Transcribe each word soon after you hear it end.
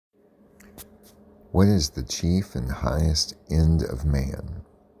What is the chief and highest end of man?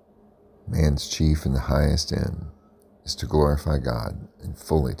 Man's chief and highest end is to glorify God and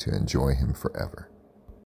fully to enjoy Him forever.